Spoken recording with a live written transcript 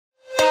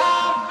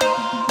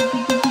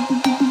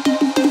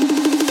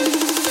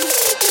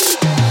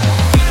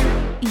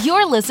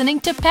listening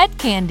to Pet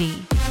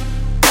Candy.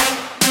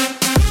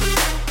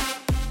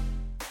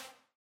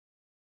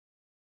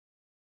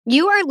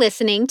 You are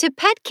listening to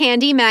Pet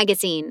Candy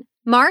Magazine,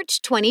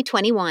 March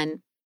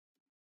 2021.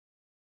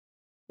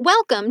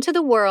 Welcome to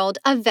the world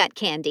of vet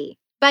candy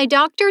by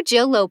Dr.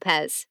 Jill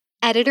Lopez,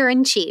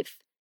 Editor-in-Chief.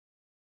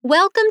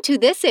 Welcome to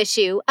this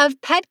issue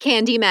of Pet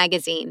Candy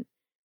Magazine.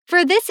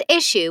 For this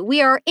issue, we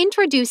are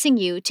introducing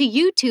you to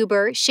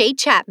YouTuber Shay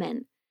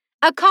Chapman,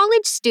 a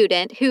college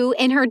student who,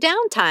 in her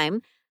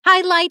downtime,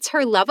 highlights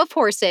her love of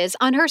horses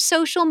on her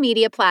social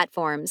media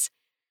platforms.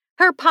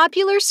 Her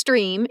popular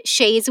stream,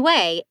 Shay's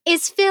Way,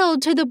 is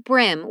filled to the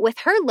brim with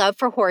her love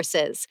for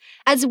horses,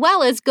 as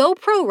well as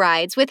GoPro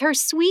rides with her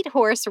sweet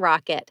horse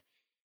Rocket.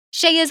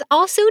 Shay is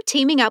also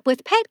teaming up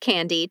with Pet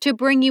Candy to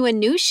bring you a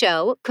new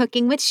show,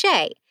 Cooking with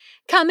Shay,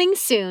 coming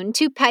soon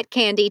to Pet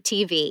Candy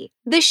TV.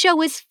 The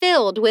show is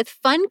filled with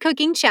fun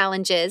cooking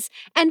challenges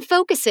and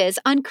focuses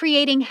on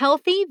creating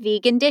healthy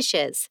vegan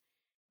dishes.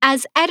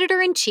 As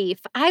Editor-in-Chief,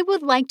 I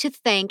would like to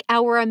thank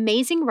our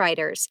amazing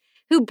writers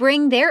who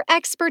bring their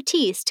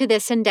expertise to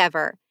this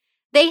endeavor.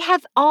 They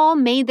have all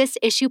made this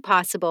issue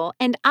possible,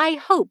 and I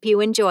hope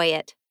you enjoy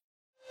it.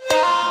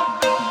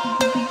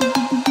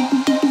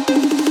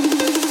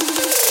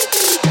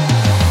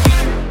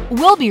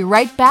 We'll be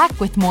right back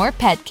with more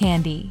Pet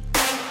Candy.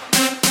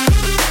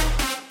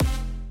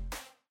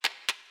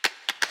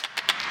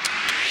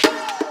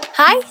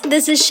 Hi,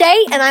 this is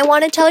Shay, and I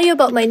want to tell you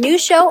about my new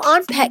show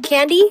on Pet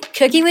Candy,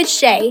 Cooking with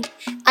Shay.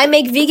 I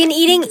make vegan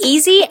eating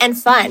easy and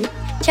fun.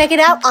 Check it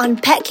out on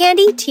Pet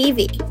Candy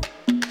TV.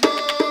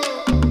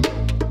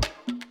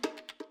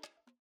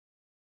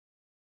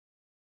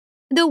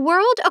 The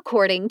World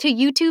According to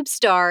YouTube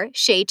star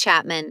Shay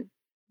Chapman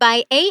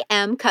by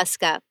A.M.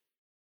 Kuska.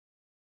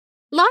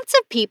 Lots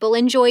of people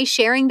enjoy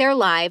sharing their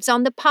lives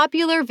on the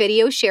popular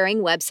video sharing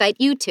website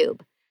YouTube.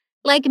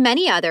 Like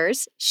many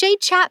others, Shay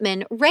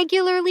Chapman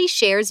regularly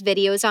shares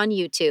videos on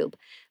YouTube,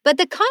 but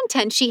the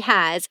content she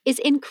has is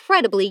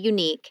incredibly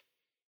unique.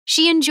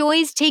 She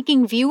enjoys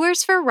taking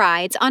viewers for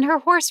rides on her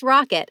horse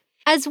Rocket,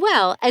 as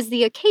well as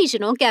the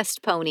occasional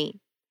guest pony.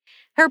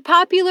 Her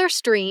popular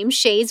stream,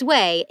 Shay's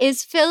Way,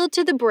 is filled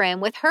to the brim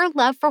with her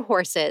love for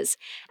horses,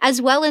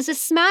 as well as a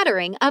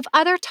smattering of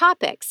other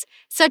topics,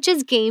 such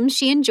as games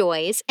she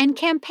enjoys and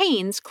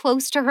campaigns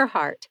close to her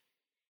heart.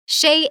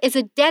 Shay is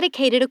a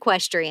dedicated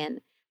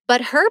equestrian,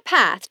 but her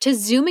path to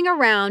zooming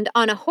around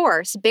on a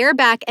horse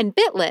bareback and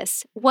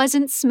bitless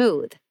wasn't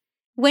smooth.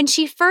 When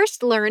she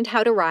first learned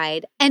how to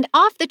ride, an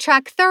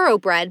off-the-track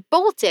thoroughbred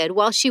bolted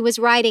while she was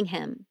riding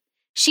him.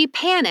 She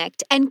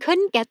panicked and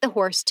couldn't get the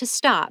horse to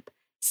stop,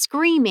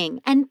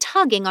 screaming and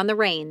tugging on the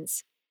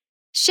reins.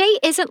 Shay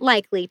isn't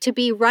likely to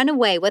be run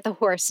away with a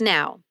horse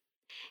now.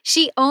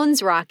 She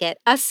owns Rocket,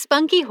 a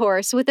spunky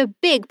horse with a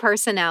big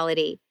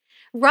personality.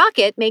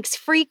 Rocket makes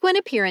frequent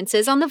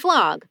appearances on the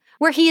vlog,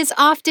 where he is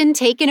often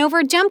taken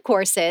over jump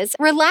courses,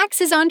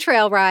 relaxes on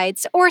trail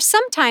rides, or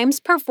sometimes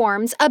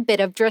performs a bit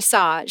of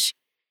dressage.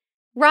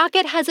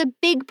 Rocket has a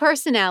big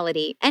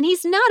personality, and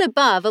he's not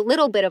above a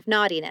little bit of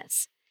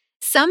naughtiness.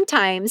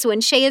 Sometimes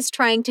when Shay is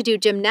trying to do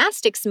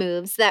gymnastics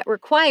moves that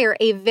require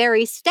a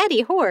very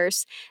steady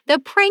horse, the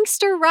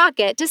prankster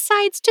Rocket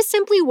decides to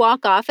simply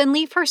walk off and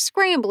leave her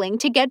scrambling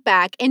to get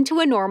back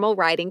into a normal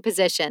riding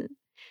position.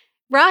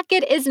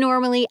 Rocket is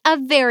normally a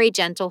very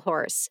gentle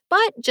horse,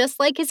 but just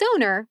like his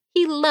owner,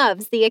 he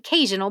loves the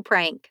occasional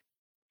prank.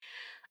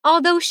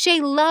 Although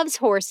Shay loves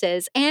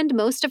horses and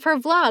most of her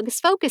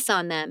vlogs focus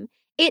on them,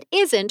 it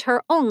isn't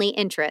her only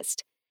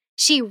interest.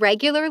 She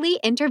regularly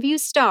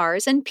interviews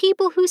stars and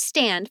people who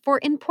stand for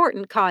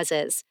important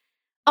causes.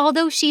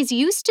 Although she's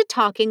used to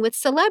talking with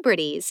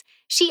celebrities,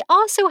 she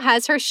also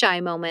has her shy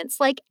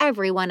moments like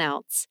everyone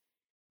else.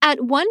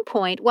 At one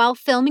point, while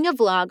filming a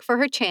vlog for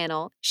her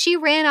channel, she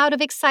ran out of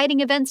exciting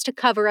events to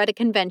cover at a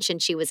convention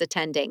she was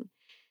attending.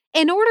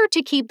 In order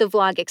to keep the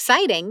vlog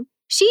exciting,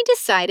 she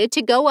decided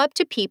to go up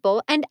to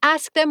people and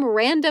ask them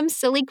random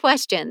silly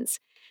questions.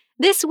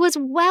 This was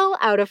well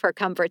out of her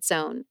comfort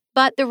zone,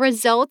 but the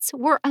results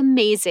were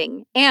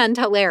amazing and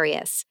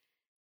hilarious.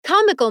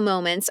 Comical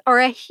moments are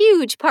a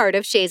huge part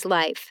of Shay's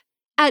life.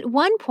 At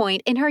one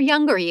point in her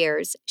younger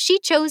years, she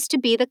chose to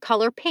be the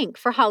color pink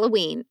for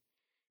Halloween.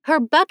 Her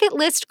bucket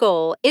list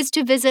goal is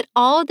to visit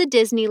all the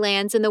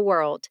Disneylands in the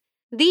world.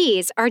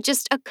 These are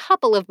just a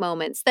couple of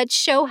moments that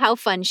show how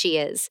fun she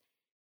is.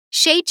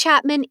 Shay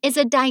Chapman is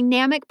a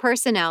dynamic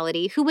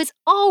personality who is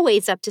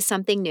always up to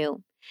something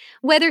new.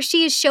 Whether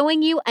she is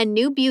showing you a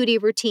new beauty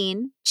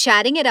routine,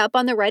 chatting it up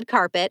on the red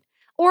carpet,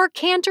 or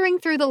cantering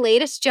through the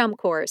latest jump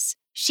course,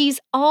 she's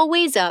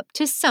always up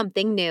to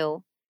something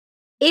new.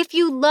 If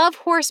you love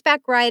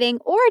horseback riding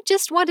or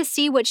just want to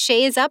see what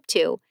Shay is up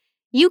to,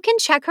 you can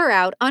check her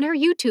out on her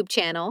YouTube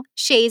channel,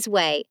 Shay's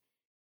Way.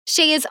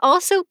 Shay is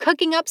also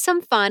cooking up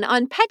some fun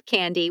on Pet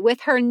Candy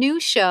with her new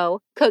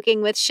show,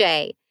 Cooking with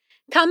Shay,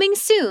 coming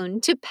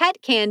soon to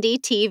Pet Candy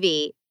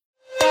TV.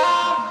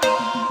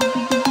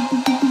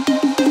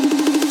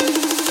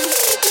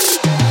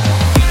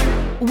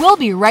 We'll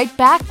be right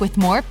back with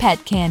more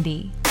Pet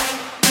Candy.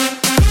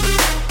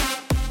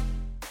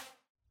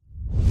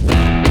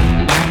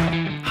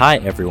 Hi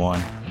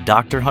everyone,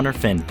 Dr. Hunter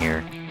Finn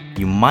here.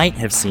 You might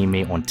have seen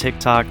me on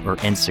TikTok or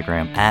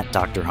Instagram at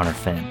Dr. Hunter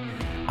Finn.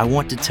 I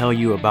want to tell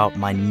you about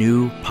my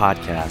new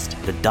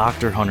podcast, The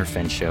Dr. Hunter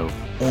Finn Show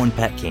on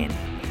Pet Candy.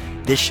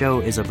 This show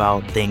is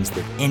about things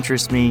that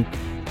interest me,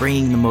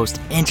 bringing the most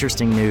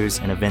interesting news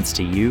and events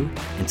to you,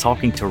 and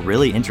talking to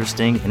really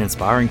interesting and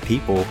inspiring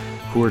people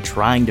who are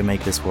trying to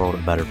make this world a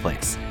better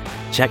place.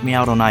 Check me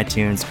out on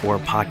iTunes or a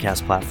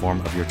podcast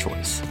platform of your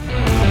choice.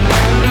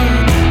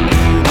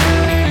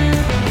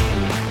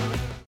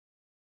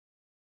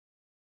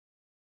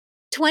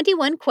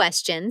 21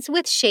 Questions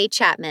with Shay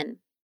Chapman.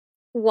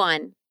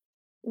 1.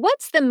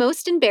 What's the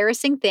most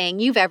embarrassing thing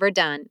you've ever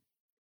done?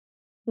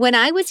 When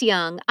I was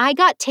young, I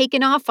got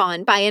taken off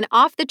on by an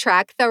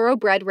off-the-track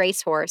thoroughbred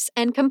racehorse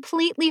and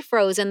completely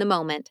froze in the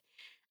moment.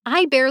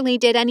 I barely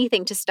did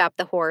anything to stop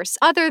the horse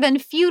other than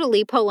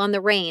futilely pull on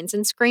the reins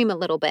and scream a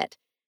little bit.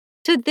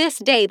 To this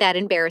day, that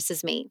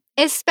embarrasses me,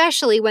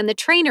 especially when the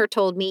trainer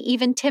told me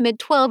even timid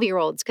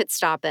 12-year-olds could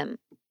stop him.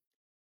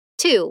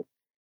 2.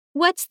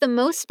 What's the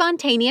most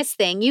spontaneous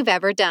thing you've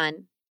ever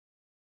done?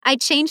 I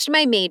changed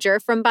my major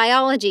from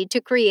biology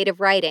to creative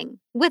writing,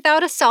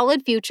 without a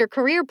solid future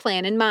career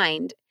plan in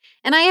mind,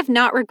 and I have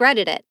not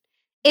regretted it.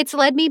 It's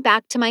led me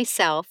back to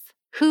myself,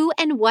 who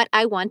and what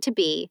I want to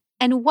be,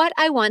 and what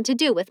I want to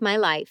do with my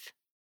life.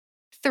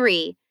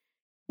 3.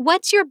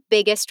 What's your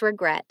biggest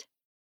regret?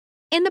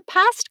 In the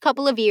past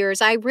couple of years,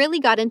 I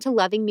really got into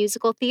loving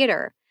musical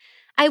theater.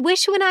 I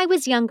wish when I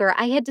was younger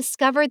I had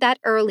discovered that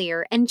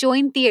earlier and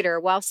joined theater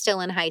while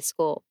still in high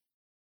school.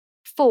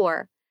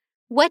 4.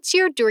 What's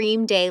your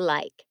dream day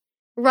like?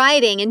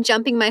 Riding and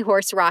jumping my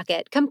horse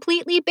Rocket,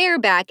 completely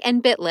bareback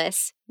and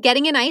bitless,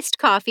 getting an iced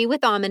coffee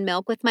with almond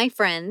milk with my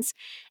friends,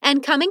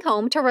 and coming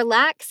home to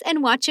relax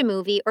and watch a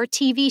movie or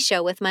TV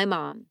show with my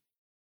mom.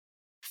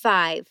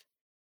 5.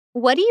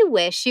 What do you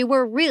wish you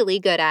were really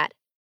good at?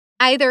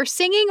 Either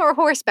singing or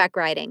horseback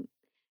riding.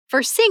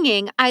 For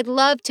singing, I'd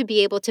love to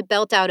be able to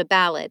belt out a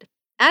ballad.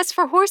 As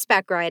for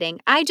horseback riding,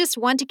 I just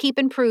want to keep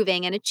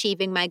improving and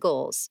achieving my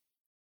goals.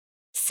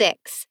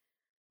 6.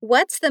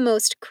 What's the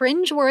most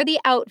cringeworthy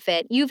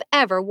outfit you've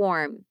ever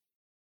worn?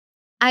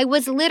 I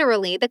was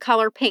literally the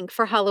color pink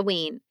for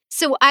Halloween,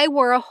 so I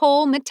wore a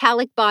whole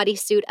metallic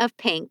bodysuit of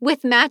pink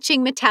with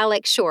matching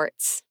metallic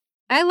shorts.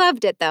 I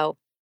loved it though.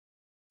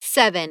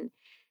 7.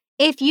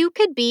 If you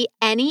could be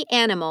any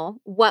animal,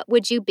 what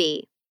would you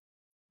be?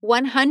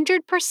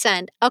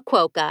 100% a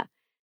quokka.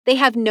 They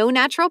have no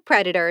natural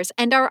predators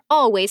and are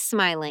always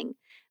smiling.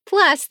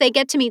 Plus, they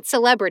get to meet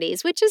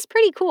celebrities, which is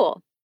pretty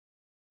cool.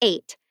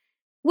 8.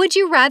 Would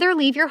you rather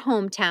leave your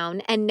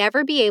hometown and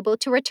never be able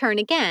to return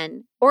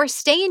again, or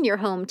stay in your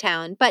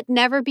hometown but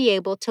never be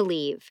able to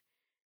leave?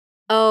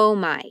 Oh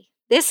my,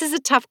 this is a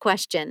tough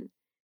question.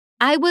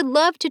 I would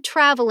love to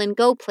travel and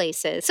go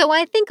places, so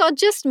I think I'll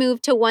just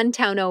move to one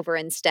town over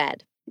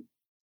instead.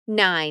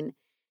 9.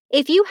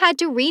 If you had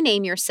to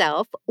rename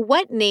yourself,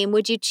 what name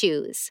would you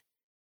choose?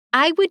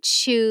 I would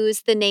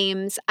choose the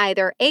names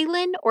either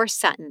Aylin or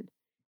Sutton.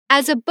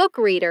 As a book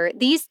reader,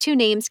 these two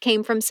names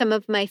came from some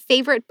of my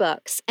favorite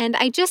books, and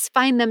I just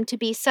find them to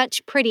be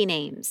such pretty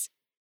names.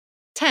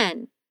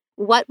 10.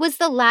 What was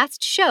the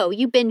last show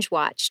you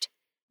binge-watched?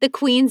 The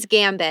Queen's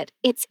Gambit.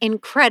 It's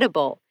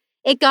incredible.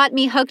 It got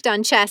me hooked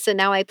on chess, and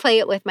now I play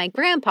it with my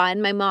grandpa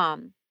and my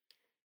mom.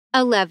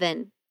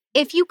 11.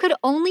 If you could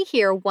only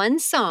hear one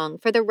song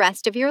for the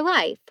rest of your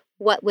life,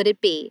 what would it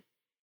be?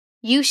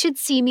 You Should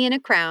See Me in a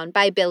Crown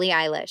by Billie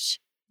Eilish.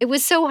 It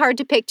was so hard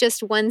to pick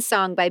just one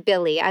song by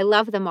Billie. I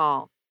love them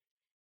all.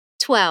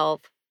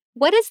 12.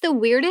 What is the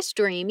weirdest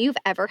dream you've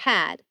ever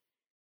had?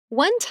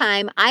 One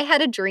time, I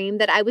had a dream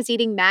that I was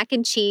eating mac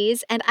and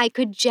cheese and I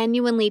could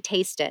genuinely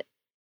taste it.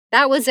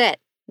 That was it.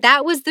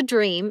 That was the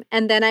dream,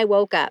 and then I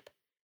woke up.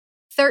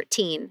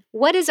 13.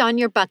 What is on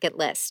your bucket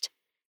list?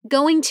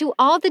 Going to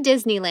all the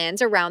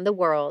Disneylands around the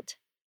world.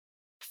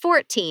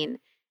 14.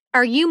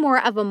 Are you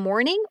more of a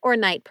morning or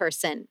night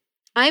person?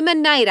 I'm a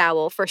night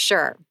owl for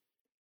sure.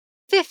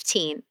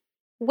 15.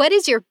 What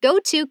is your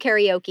go-to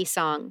karaoke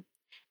song?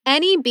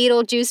 Any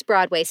Beetlejuice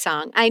Broadway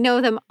song. I know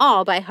them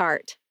all by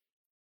heart.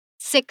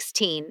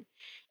 16.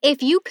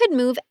 If you could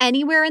move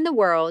anywhere in the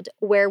world,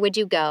 where would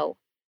you go?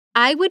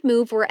 I would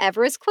move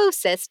wherever is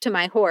closest to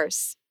my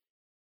horse.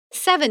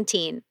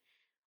 17.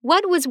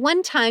 What was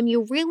one time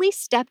you really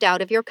stepped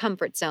out of your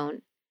comfort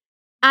zone?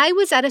 I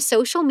was at a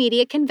social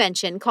media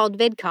convention called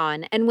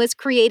VidCon and was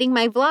creating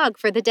my vlog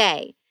for the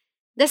day.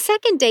 The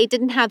second day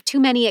didn't have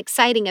too many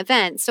exciting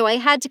events, so I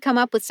had to come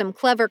up with some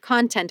clever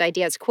content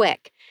ideas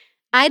quick.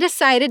 I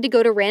decided to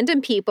go to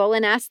random people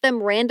and ask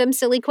them random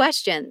silly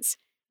questions.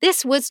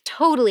 This was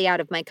totally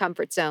out of my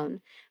comfort zone,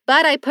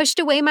 but I pushed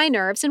away my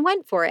nerves and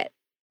went for it.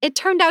 It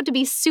turned out to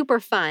be super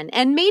fun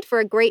and made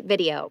for a great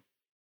video.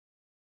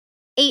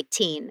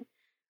 18.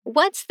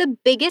 What's the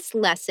biggest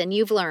lesson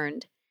you've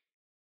learned?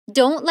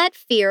 Don't let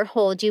fear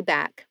hold you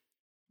back.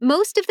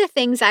 Most of the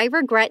things I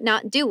regret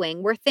not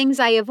doing were things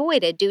I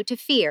avoided due to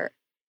fear.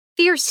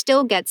 Fear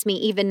still gets me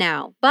even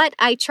now, but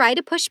I try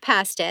to push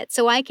past it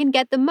so I can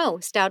get the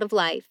most out of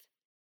life.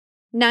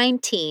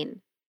 19.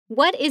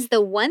 What is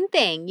the one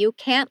thing you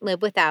can't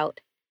live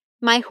without?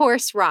 My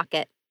horse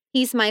Rocket.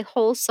 He's my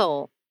whole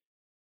soul.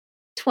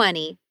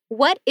 20.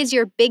 What is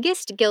your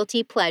biggest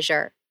guilty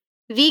pleasure?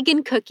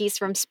 Vegan cookies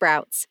from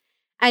Sprouts.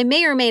 I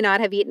may or may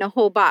not have eaten a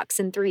whole box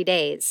in 3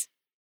 days.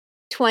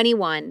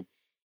 21.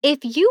 If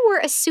you were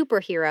a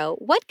superhero,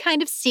 what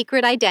kind of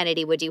secret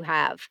identity would you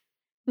have?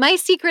 My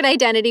secret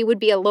identity would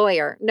be a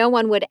lawyer. No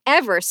one would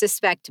ever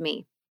suspect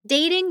me.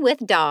 Dating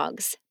with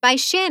Dogs by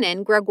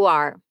Shannon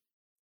Gregoire.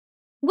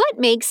 What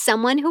makes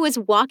someone who is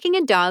walking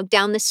a dog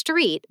down the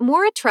street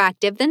more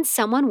attractive than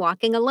someone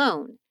walking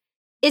alone?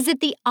 Is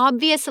it the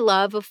obvious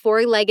love of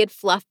four-legged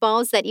fluff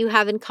balls that you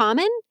have in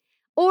common?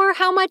 Or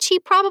how much he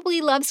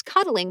probably loves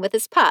cuddling with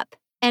his pup,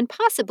 and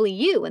possibly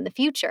you in the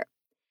future?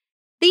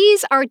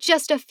 These are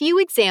just a few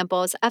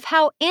examples of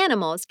how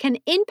animals can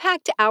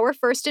impact our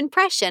first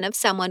impression of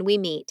someone we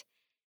meet.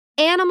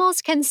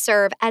 Animals can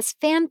serve as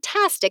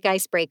fantastic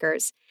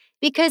icebreakers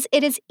because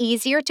it is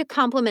easier to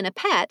compliment a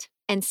pet,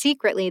 and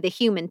secretly the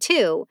human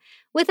too,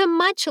 with a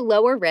much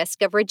lower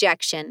risk of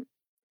rejection.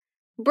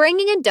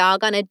 Bringing a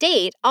dog on a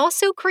date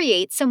also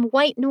creates some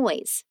white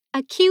noise.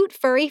 A cute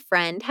furry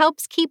friend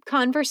helps keep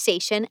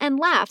conversation and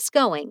laughs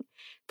going,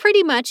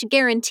 pretty much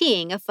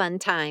guaranteeing a fun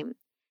time.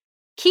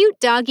 Cute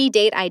doggy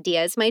date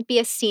ideas might be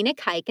a scenic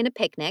hike and a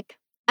picnic,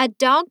 a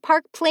dog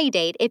park play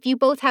date if you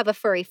both have a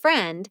furry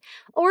friend,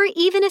 or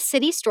even a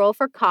city stroll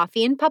for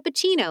coffee and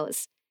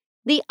puppuccinos.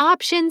 The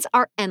options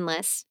are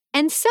endless,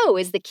 and so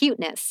is the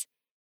cuteness.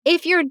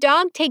 If your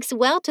dog takes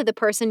well to the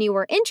person you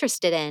are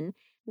interested in,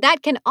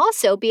 that can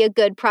also be a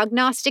good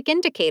prognostic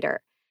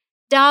indicator.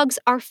 Dogs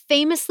are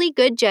famously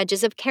good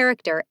judges of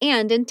character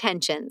and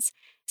intentions,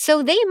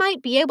 so they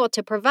might be able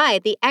to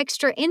provide the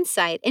extra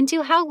insight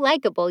into how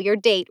likable your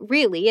date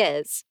really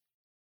is.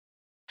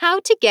 How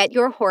to Get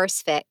Your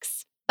Horse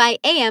Fix by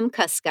A.M.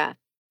 Kuska.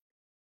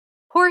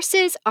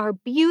 Horses are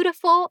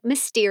beautiful,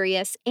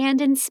 mysterious,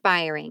 and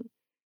inspiring.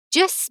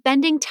 Just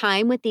spending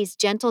time with these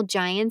gentle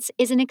giants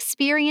is an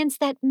experience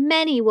that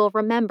many will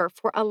remember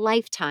for a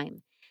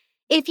lifetime.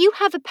 If you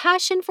have a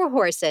passion for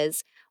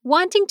horses,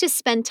 wanting to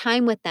spend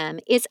time with them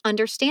is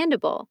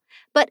understandable,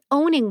 but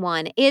owning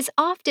one is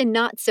often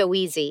not so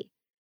easy.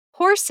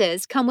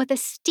 Horses come with a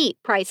steep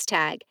price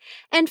tag,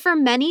 and for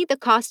many, the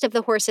cost of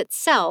the horse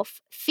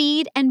itself,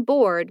 feed, and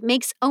board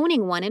makes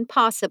owning one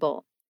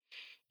impossible.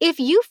 If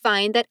you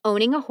find that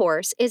owning a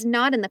horse is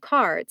not in the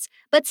cards,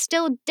 but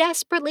still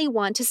desperately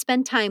want to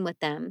spend time with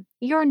them,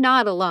 you're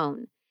not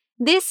alone.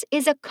 This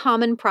is a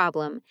common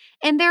problem,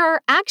 and there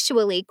are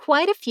actually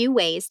quite a few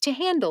ways to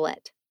handle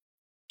it.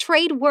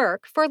 Trade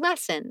work for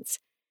lessons.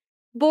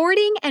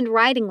 Boarding and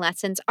riding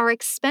lessons are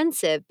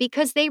expensive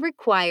because they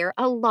require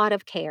a lot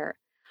of care.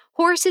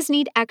 Horses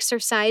need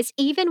exercise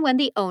even when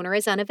the owner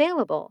is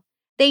unavailable.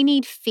 They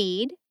need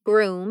feed,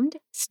 groomed,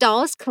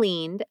 stalls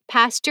cleaned,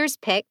 pastures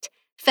picked,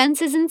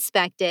 fences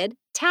inspected,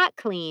 tack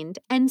cleaned,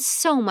 and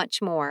so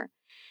much more.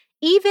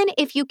 Even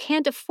if you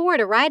can't afford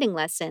a riding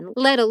lesson,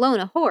 let alone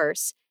a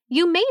horse,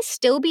 you may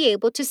still be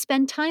able to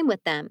spend time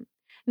with them.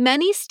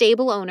 Many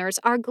stable owners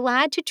are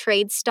glad to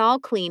trade stall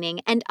cleaning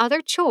and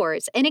other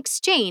chores in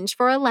exchange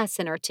for a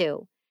lesson or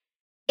two.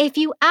 If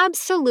you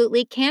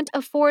absolutely can't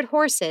afford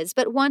horses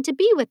but want to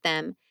be with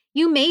them,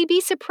 you may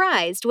be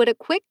surprised what a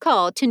quick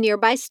call to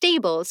nearby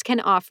stables can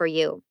offer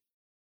you.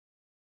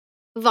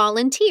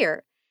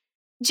 Volunteer.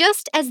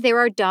 Just as there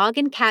are dog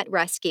and cat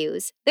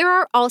rescues, there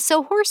are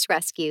also horse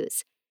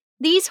rescues.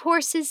 These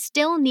horses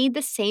still need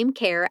the same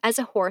care as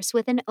a horse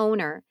with an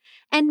owner,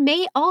 and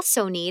may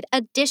also need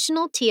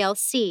additional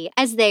TLC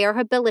as they are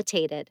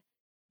habilitated.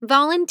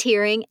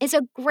 Volunteering is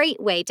a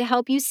great way to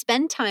help you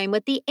spend time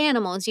with the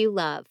animals you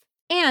love,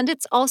 and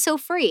it's also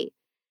free.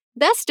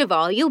 Best of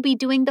all, you'll be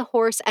doing the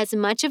horse as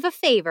much of a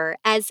favor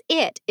as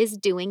it is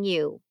doing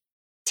you.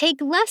 Take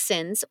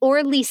lessons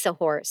or lease a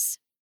horse.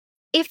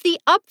 If the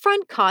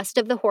upfront cost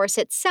of the horse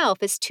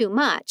itself is too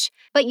much,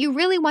 but you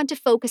really want to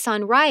focus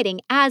on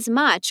riding as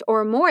much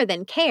or more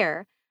than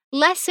care,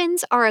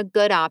 lessons are a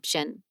good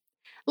option.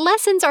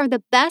 Lessons are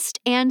the best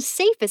and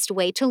safest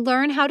way to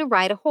learn how to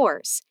ride a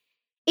horse.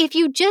 If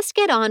you just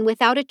get on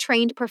without a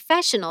trained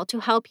professional to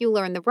help you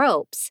learn the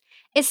ropes,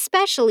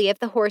 especially if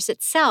the horse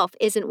itself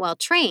isn't well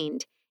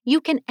trained,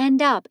 you can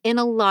end up in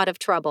a lot of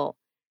trouble.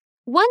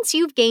 Once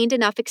you've gained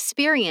enough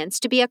experience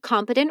to be a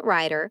competent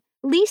rider,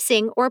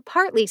 leasing or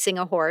part leasing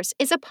a horse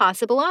is a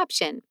possible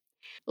option.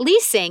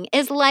 Leasing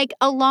is like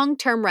a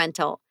long-term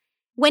rental,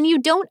 when you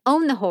don't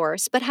own the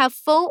horse but have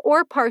full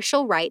or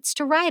partial rights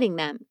to riding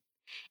them.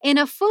 In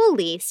a full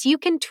lease, you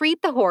can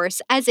treat the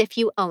horse as if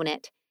you own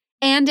it,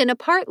 and in a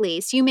part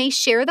lease, you may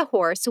share the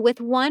horse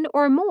with one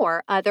or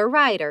more other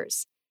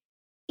riders.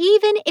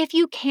 Even if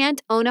you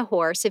can't own a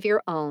horse of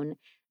your own,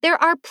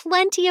 there are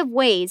plenty of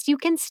ways you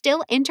can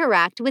still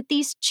interact with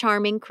these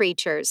charming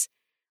creatures.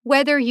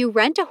 Whether you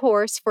rent a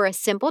horse for a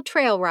simple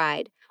trail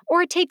ride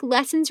or take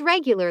lessons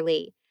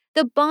regularly,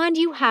 the bond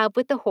you have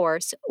with the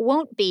horse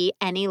won't be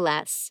any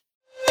less.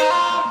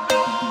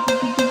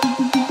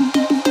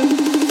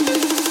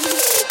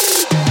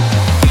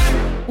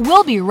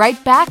 We'll be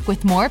right back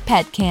with more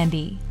Pet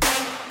Candy.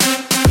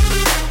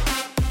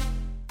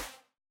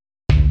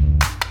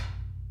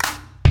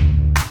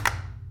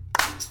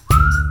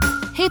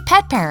 Hey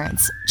pet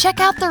parents, check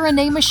out the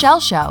Renee Michelle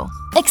Show,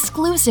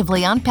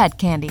 exclusively on Pet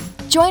Candy.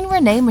 Join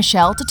Renee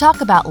Michelle to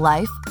talk about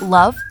life,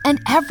 love, and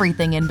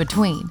everything in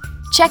between.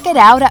 Check it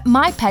out at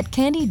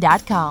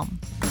mypetcandy.com.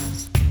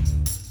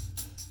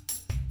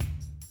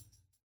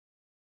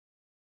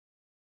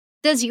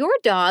 Does your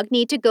dog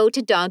need to go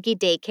to doggy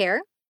daycare?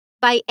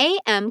 By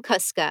A.M.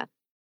 Kuska.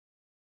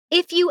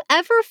 If you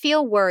ever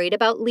feel worried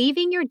about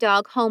leaving your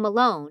dog home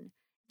alone,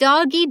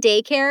 doggy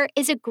daycare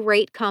is a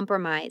great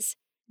compromise.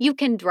 You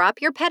can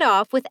drop your pet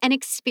off with an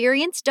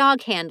experienced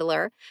dog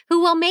handler who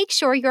will make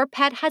sure your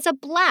pet has a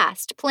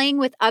blast playing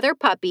with other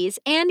puppies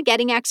and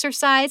getting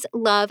exercise,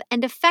 love,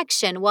 and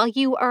affection while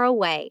you are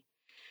away.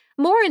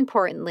 More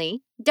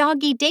importantly,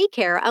 doggy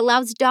daycare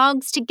allows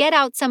dogs to get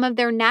out some of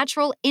their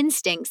natural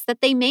instincts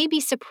that they may be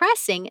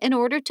suppressing in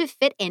order to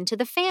fit into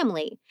the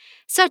family,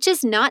 such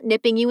as not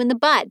nipping you in the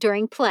butt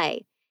during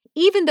play,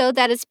 even though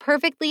that is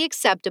perfectly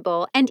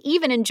acceptable and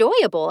even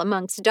enjoyable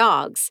amongst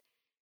dogs.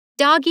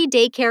 Doggy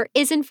daycare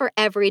isn't for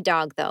every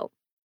dog, though.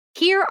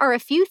 Here are a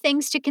few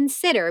things to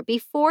consider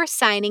before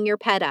signing your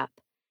pet up.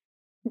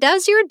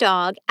 Does your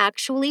dog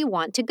actually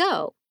want to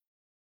go?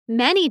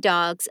 Many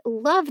dogs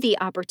love the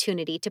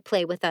opportunity to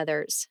play with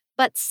others,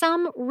 but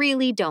some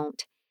really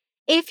don't.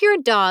 If your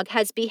dog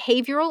has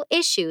behavioral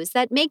issues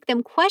that make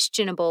them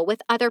questionable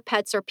with other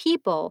pets or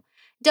people,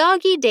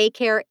 doggy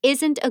daycare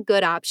isn't a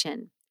good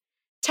option.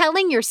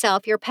 Telling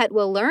yourself your pet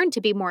will learn to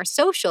be more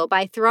social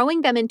by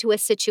throwing them into a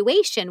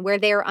situation where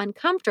they are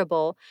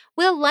uncomfortable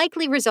will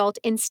likely result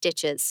in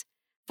stitches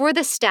for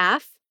the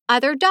staff,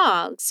 other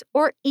dogs,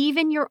 or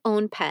even your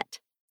own pet.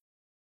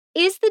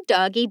 Is the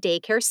doggy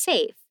daycare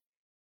safe?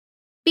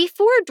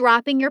 Before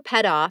dropping your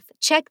pet off,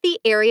 check the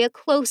area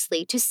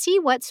closely to see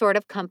what sort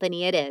of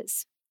company it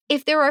is.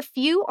 If there are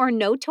few or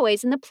no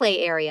toys in the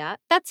play area,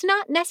 that's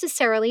not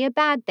necessarily a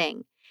bad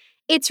thing.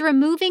 It's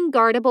removing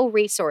guardable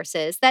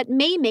resources that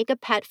may make a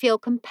pet feel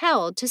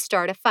compelled to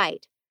start a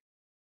fight.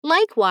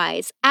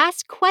 Likewise,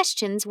 ask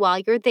questions while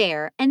you're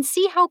there and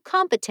see how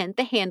competent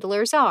the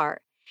handlers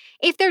are.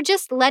 If they're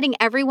just letting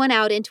everyone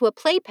out into a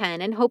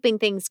playpen and hoping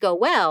things go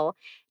well,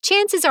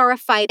 chances are a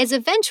fight is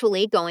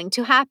eventually going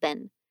to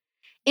happen.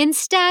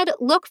 Instead,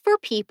 look for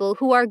people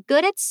who are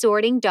good at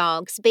sorting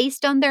dogs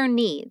based on their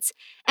needs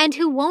and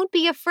who won't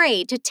be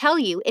afraid to tell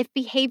you if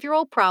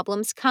behavioral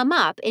problems come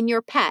up in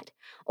your pet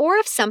or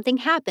if something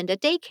happened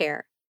at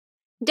daycare.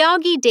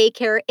 Doggy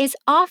daycare is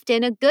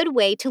often a good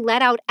way to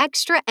let out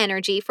extra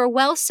energy for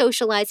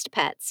well-socialized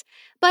pets,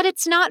 but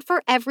it's not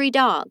for every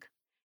dog.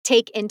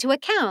 Take into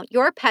account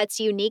your pet's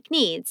unique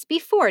needs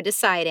before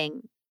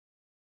deciding.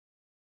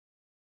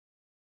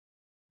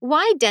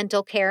 Why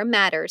dental care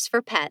matters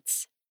for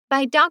pets.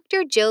 By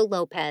Dr. Jill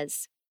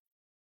Lopez.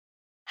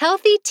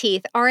 Healthy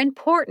teeth are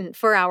important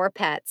for our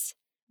pets.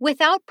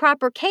 Without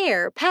proper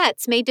care,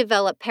 pets may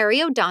develop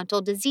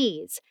periodontal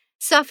disease,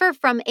 suffer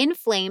from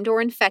inflamed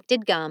or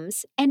infected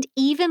gums, and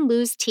even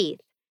lose teeth.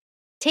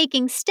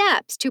 Taking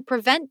steps to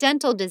prevent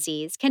dental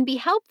disease can be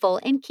helpful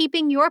in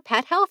keeping your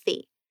pet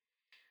healthy.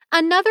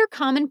 Another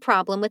common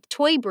problem with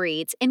toy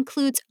breeds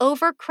includes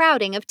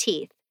overcrowding of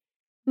teeth.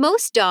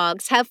 Most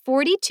dogs have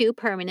 42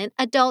 permanent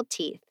adult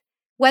teeth,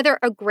 whether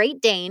a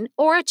Great Dane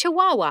or a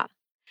Chihuahua.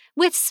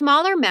 With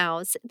smaller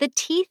mouths, the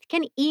teeth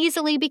can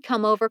easily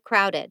become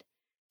overcrowded.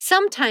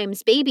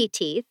 Sometimes baby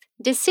teeth,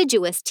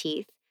 deciduous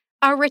teeth,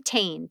 are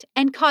retained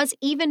and cause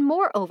even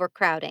more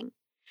overcrowding.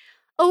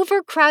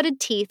 Overcrowded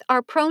teeth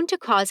are prone to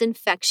cause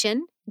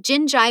infection,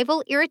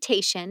 gingival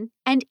irritation,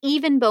 and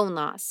even bone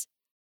loss.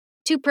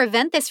 To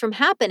prevent this from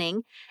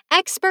happening,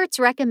 experts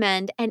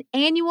recommend an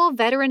annual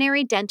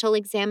veterinary dental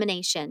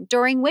examination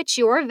during which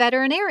your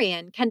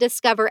veterinarian can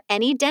discover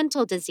any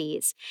dental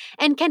disease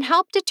and can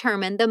help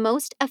determine the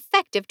most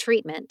effective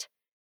treatment.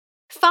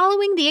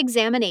 Following the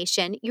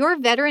examination, your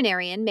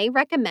veterinarian may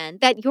recommend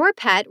that your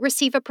pet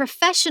receive a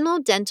professional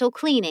dental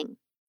cleaning.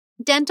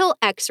 Dental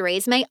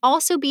X-rays may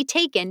also be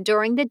taken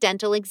during the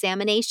dental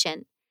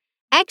examination.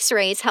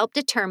 X-rays help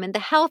determine the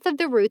health of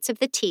the roots of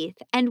the teeth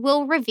and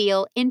will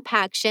reveal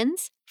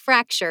impactions,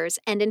 fractures,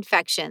 and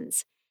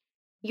infections.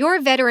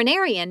 Your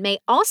veterinarian may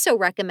also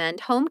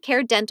recommend home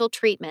care dental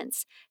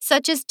treatments,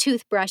 such as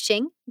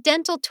toothbrushing,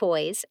 dental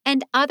toys,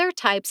 and other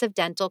types of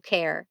dental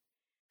care.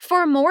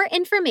 For more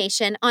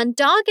information on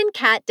dog and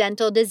cat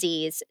dental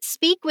disease,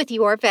 speak with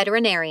your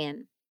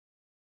veterinarian.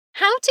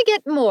 How to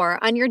get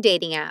more on your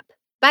dating app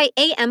by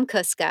A.M.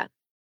 Kuska.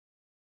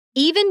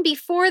 Even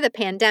before the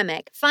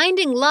pandemic,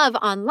 finding love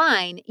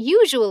online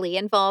usually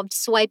involved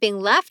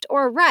swiping left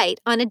or right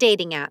on a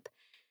dating app.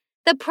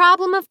 The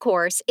problem, of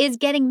course, is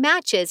getting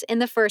matches in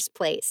the first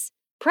place,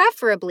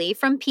 preferably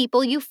from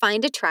people you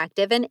find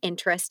attractive and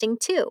interesting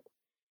too.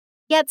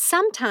 Yet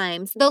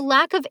sometimes the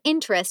lack of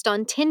interest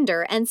on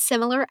Tinder and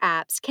similar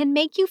apps can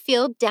make you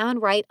feel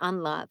downright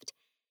unloved.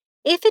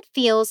 If it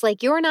feels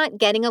like you're not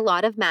getting a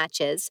lot of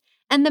matches,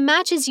 and the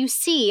matches you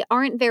see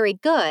aren't very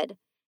good,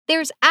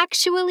 There's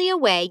actually a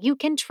way you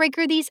can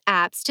trigger these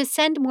apps to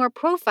send more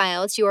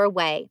profiles your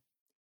way.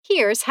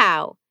 Here's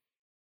how.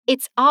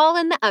 It's all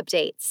in the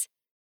updates.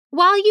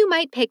 While you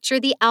might picture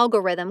the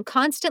algorithm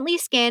constantly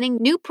scanning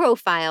new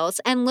profiles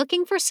and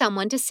looking for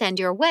someone to send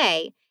your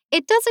way,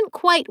 it doesn't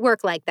quite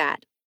work like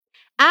that.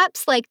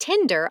 Apps like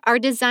Tinder are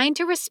designed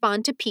to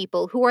respond to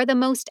people who are the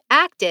most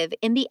active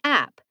in the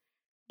app.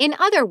 In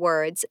other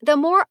words, the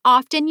more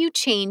often you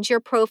change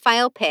your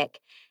profile pic,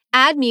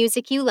 add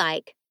music you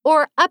like,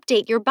 or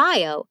update your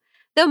bio,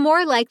 the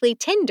more likely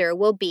Tinder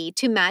will be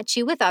to match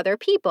you with other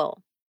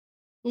people.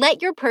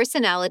 Let your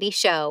personality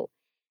show.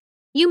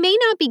 You may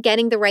not be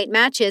getting the right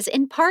matches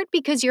in part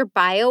because your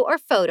bio or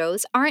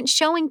photos aren't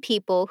showing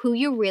people who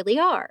you really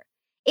are.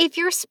 If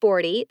you're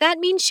sporty, that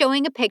means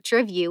showing a picture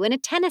of you in a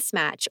tennis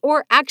match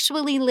or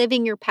actually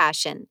living your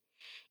passion.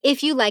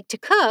 If you like to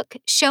cook,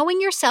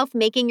 showing yourself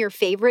making your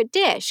favorite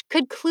dish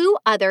could clue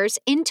others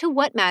into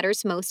what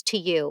matters most to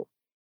you.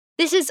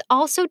 This is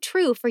also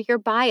true for your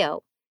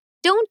bio.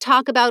 Don't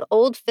talk about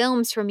old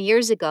films from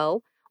years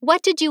ago.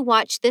 What did you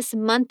watch this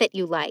month that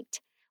you liked?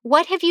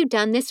 What have you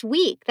done this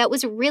week that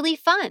was really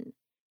fun?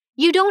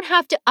 You don't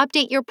have to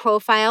update your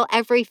profile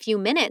every few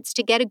minutes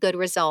to get a good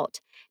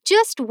result.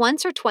 Just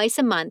once or twice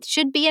a month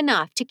should be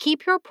enough to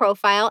keep your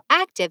profile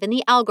active in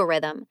the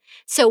algorithm,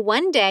 so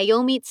one day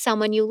you'll meet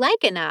someone you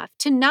like enough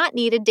to not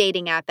need a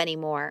dating app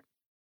anymore.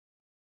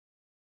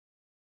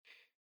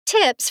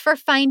 Tips for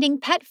Finding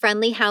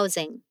Pet-Friendly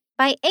Housing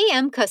by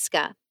A.M.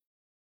 Kuska.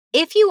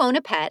 If you own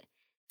a pet,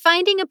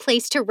 finding a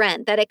place to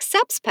rent that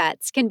accepts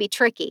pets can be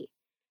tricky.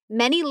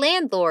 Many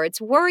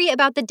landlords worry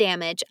about the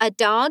damage a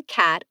dog,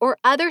 cat, or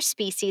other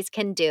species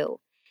can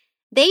do.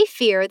 They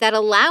fear that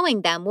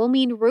allowing them will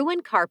mean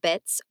ruined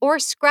carpets or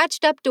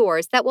scratched-up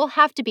doors that will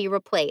have to be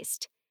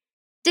replaced.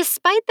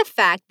 Despite the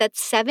fact that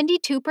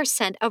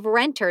 72% of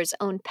renters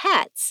own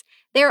pets,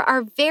 there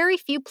are very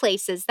few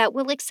places that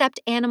will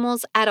accept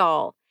animals at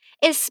all,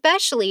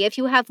 especially if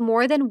you have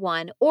more than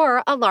one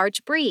or a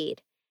large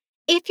breed.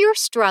 If you're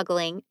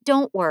struggling,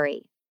 don't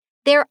worry.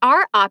 There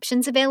are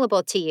options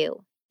available to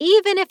you,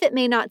 even if it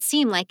may not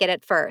seem like it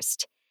at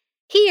first.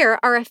 Here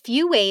are a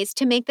few ways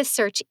to make the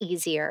search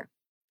easier.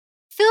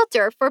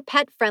 Filter for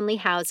pet-friendly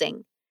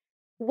housing.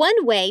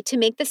 One way to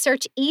make the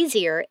search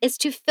easier is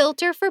to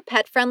filter for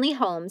pet-friendly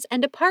homes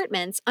and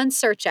apartments on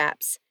search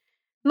apps.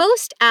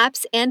 Most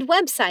apps and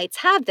websites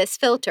have this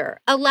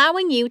filter,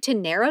 allowing you to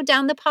narrow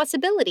down the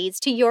possibilities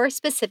to your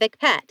specific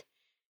pet.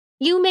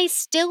 You may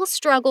still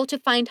struggle to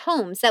find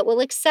homes that will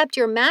accept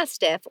your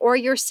Mastiff or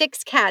your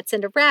 6 cats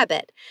and a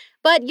rabbit,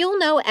 but you'll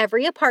know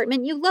every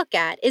apartment you look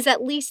at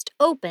least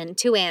open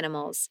to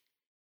animals.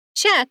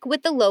 Check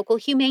with the local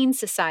Humane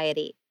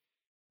Society.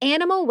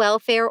 Animal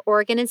welfare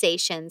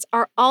organizations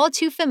are all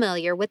too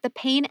familiar with the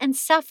pain and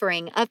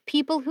suffering of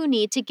people who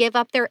need to give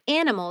up their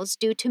animals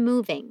due to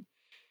moving.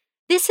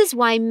 This is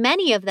why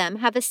many of them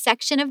have a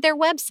section of their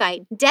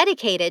website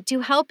dedicated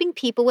to helping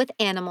people with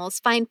animals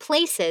find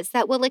places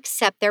that will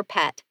accept their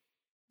pet.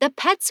 The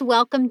Pets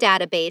Welcome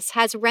database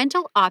has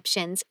rental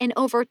options in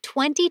over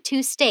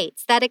 22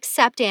 states that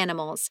accept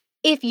animals.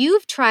 If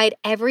you've tried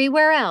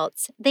everywhere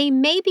else, they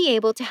may be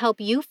able to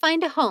help you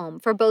find a home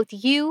for both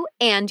you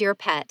and your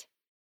pet.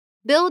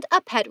 Build a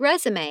pet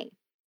resume.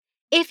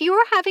 If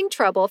you're having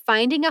trouble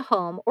finding a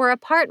home or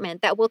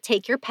apartment that will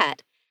take your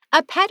pet,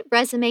 a pet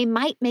resume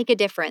might make a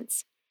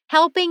difference,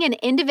 helping an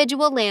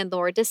individual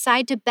landlord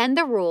decide to bend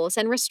the rules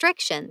and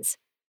restrictions.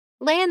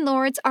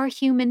 Landlords are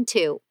human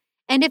too,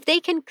 and if they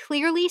can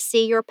clearly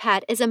see your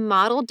pet is a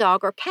model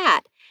dog or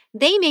cat,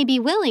 they may be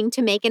willing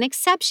to make an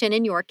exception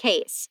in your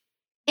case.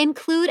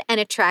 Include an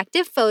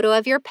attractive photo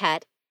of your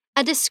pet,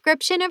 a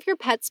description of your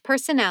pet's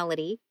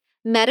personality,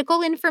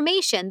 medical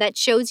information that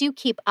shows you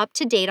keep up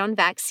to date on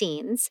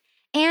vaccines,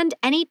 and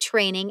any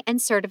training and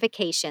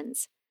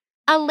certifications.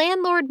 A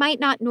landlord might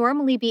not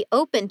normally be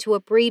open to a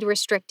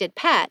breed-restricted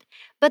pet,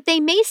 but they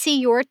may see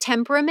your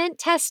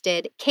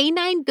temperament-tested,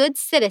 Canine Good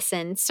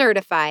Citizen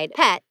certified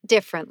pet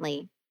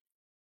differently.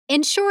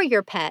 Insure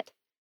your pet.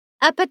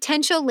 A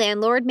potential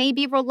landlord may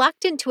be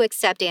reluctant to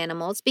accept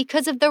animals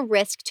because of the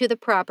risk to the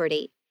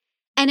property.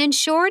 An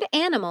insured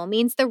animal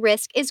means the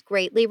risk is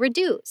greatly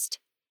reduced.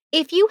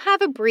 If you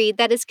have a breed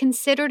that is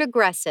considered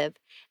aggressive,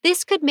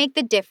 this could make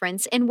the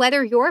difference in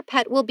whether your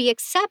pet will be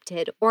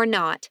accepted or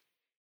not.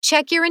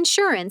 Check your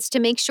insurance to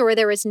make sure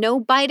there is no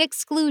bite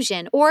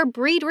exclusion or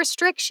breed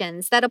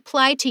restrictions that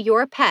apply to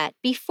your pet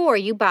before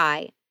you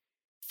buy.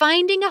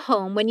 Finding a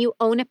home when you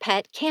own a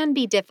pet can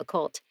be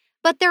difficult,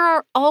 but there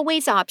are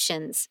always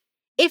options.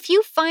 If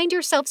you find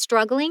yourself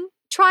struggling,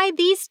 try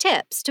these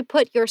tips to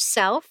put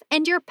yourself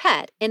and your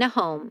pet in a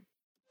home.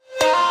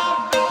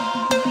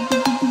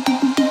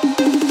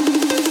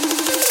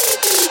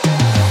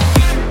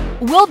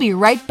 We'll be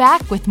right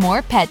back with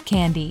more Pet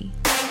Candy.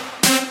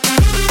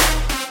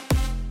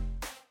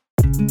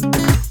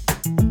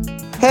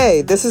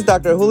 Hey, this is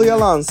Dr. Julio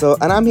Alonso,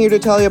 and I'm here to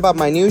tell you about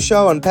my new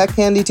show on Pet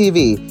Candy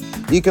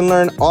TV. You can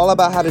learn all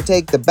about how to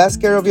take the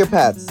best care of your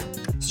pets.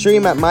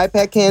 Stream at My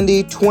Pet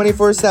Candy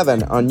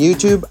 24/7 on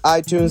YouTube,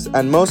 iTunes,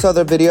 and most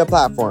other video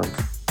platforms.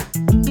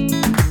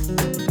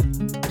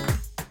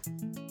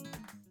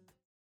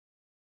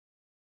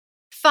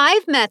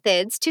 Five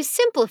Methods to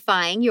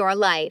Simplifying Your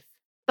Life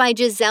by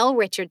Giselle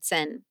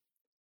Richardson.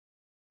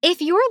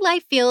 If your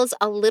life feels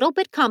a little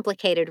bit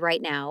complicated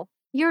right now,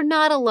 you're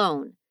not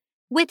alone.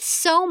 With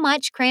so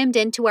much crammed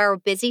into our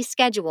busy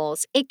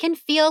schedules, it can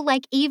feel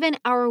like even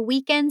our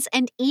weekends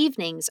and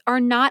evenings are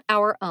not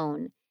our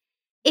own.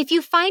 If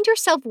you find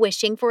yourself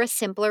wishing for a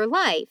simpler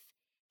life,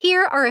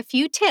 here are a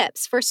few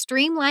tips for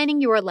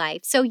streamlining your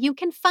life so you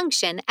can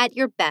function at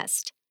your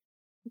best.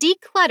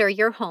 Declutter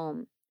your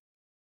home.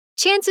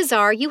 Chances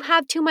are you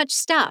have too much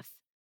stuff.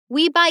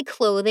 We buy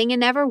clothing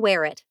and never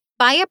wear it.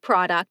 Buy a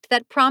product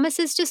that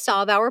promises to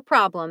solve our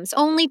problems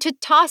only to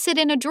toss it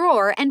in a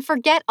drawer and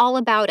forget all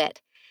about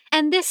it.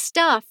 And this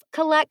stuff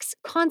collects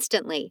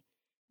constantly.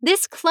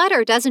 This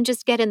clutter doesn't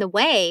just get in the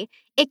way,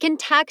 it can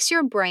tax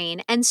your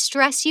brain and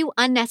stress you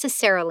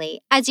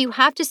unnecessarily as you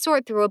have to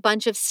sort through a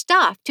bunch of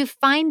stuff to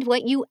find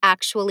what you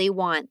actually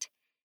want.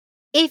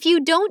 If you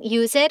don't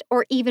use it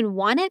or even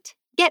want it,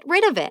 get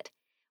rid of it.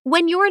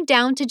 When you're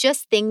down to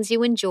just things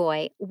you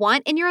enjoy,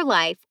 want in your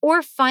life,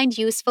 or find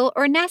useful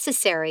or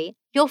necessary,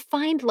 you'll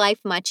find life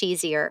much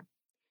easier.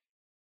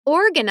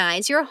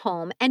 Organize your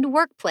home and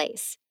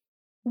workplace.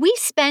 We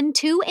spend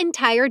 2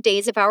 entire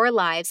days of our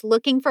lives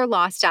looking for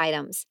lost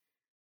items.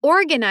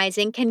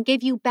 Organizing can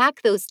give you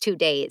back those 2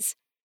 days.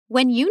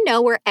 When you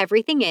know where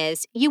everything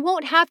is, you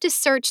won't have to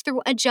search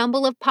through a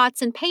jumble of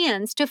pots and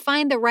pans to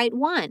find the right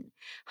one,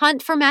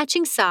 hunt for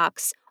matching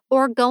socks,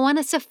 or go on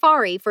a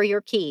safari for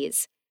your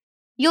keys.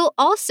 You'll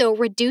also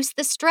reduce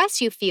the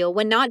stress you feel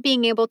when not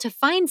being able to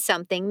find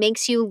something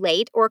makes you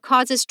late or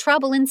causes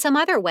trouble in some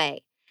other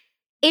way.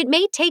 It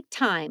may take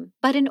time,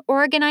 but an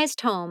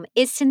organized home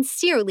is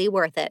sincerely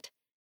worth it.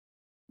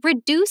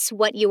 Reduce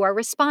what you are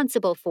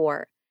responsible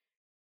for.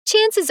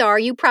 Chances are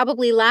you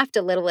probably laughed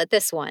a little at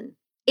this one.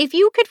 If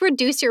you could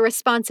reduce your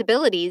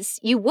responsibilities,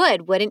 you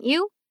would, wouldn't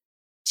you?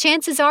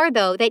 Chances are,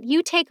 though, that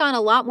you take on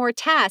a lot more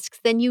tasks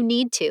than you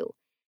need to.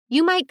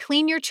 You might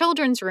clean your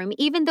children's room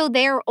even though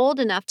they are old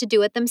enough to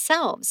do it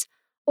themselves,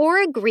 or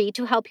agree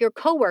to help your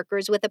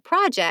coworkers with a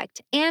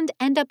project and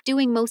end up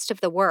doing most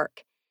of the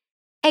work.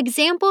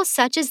 Examples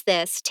such as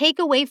this take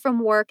away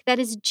from work that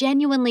is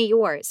genuinely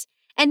yours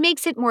and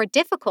makes it more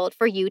difficult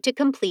for you to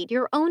complete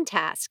your own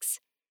tasks.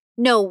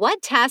 Know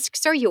what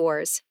tasks are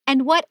yours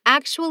and what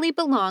actually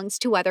belongs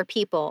to other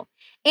people,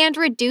 and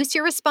reduce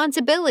your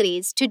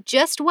responsibilities to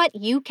just what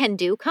you can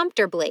do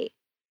comfortably.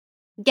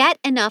 Get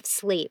enough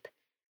sleep.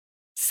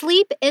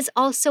 Sleep is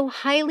also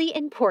highly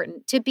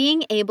important to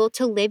being able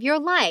to live your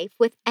life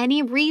with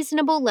any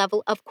reasonable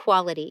level of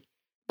quality,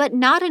 but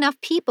not enough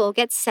people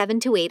get 7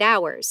 to 8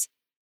 hours.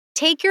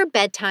 Take your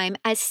bedtime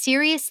as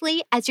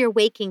seriously as your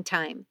waking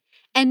time,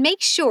 and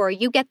make sure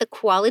you get the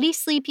quality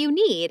sleep you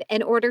need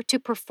in order to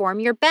perform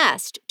your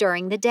best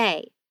during the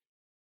day.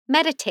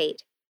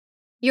 Meditate.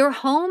 Your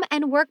home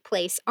and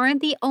workplace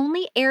aren't the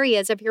only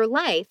areas of your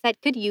life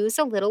that could use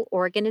a little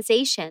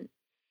organization.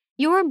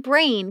 Your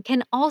brain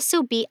can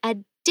also be a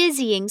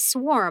dizzying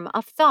swarm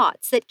of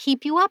thoughts that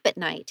keep you up at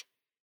night.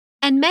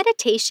 And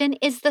meditation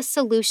is the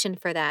solution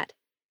for that.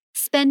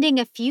 Spending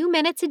a few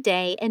minutes a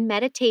day in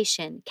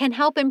meditation can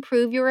help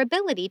improve your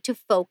ability to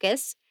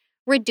focus,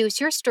 reduce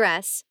your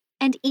stress,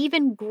 and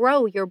even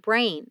grow your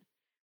brain.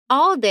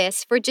 All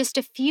this for just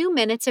a few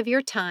minutes of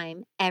your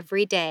time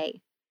every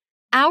day.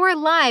 Our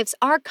lives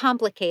are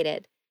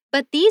complicated,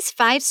 but these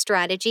 5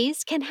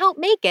 strategies can help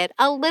make it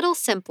a little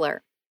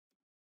simpler.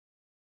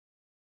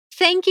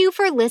 Thank you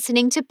for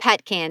listening to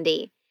Pet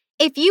Candy.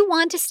 If you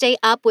want to stay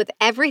up with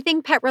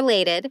everything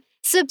pet-related,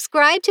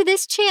 subscribe to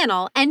this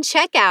channel and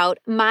check out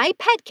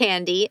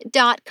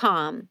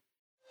mypetcandy.com.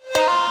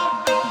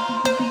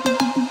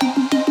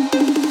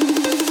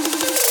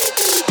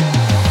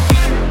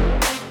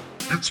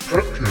 It's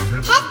Pet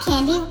Candy. Pet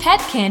Candy. Pet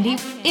Candy,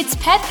 it's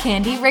Pet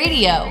Candy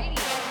Radio.